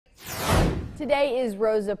Today is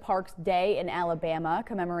Rosa Parks Day in Alabama,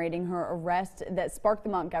 commemorating her arrest that sparked the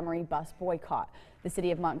Montgomery bus boycott. The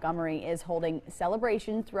city of Montgomery is holding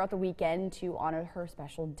celebrations throughout the weekend to honor her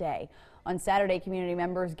special day. On Saturday, community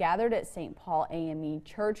members gathered at St. Paul AME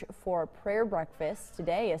Church for prayer breakfast.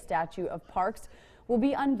 Today, a statue of Parks will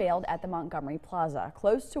be unveiled at the Montgomery Plaza,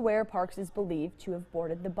 close to where Parks is believed to have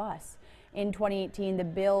boarded the bus. In 2018, the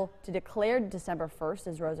bill to declare December 1st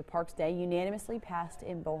as Rosa Parks Day unanimously passed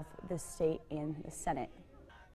in both the state and the Senate.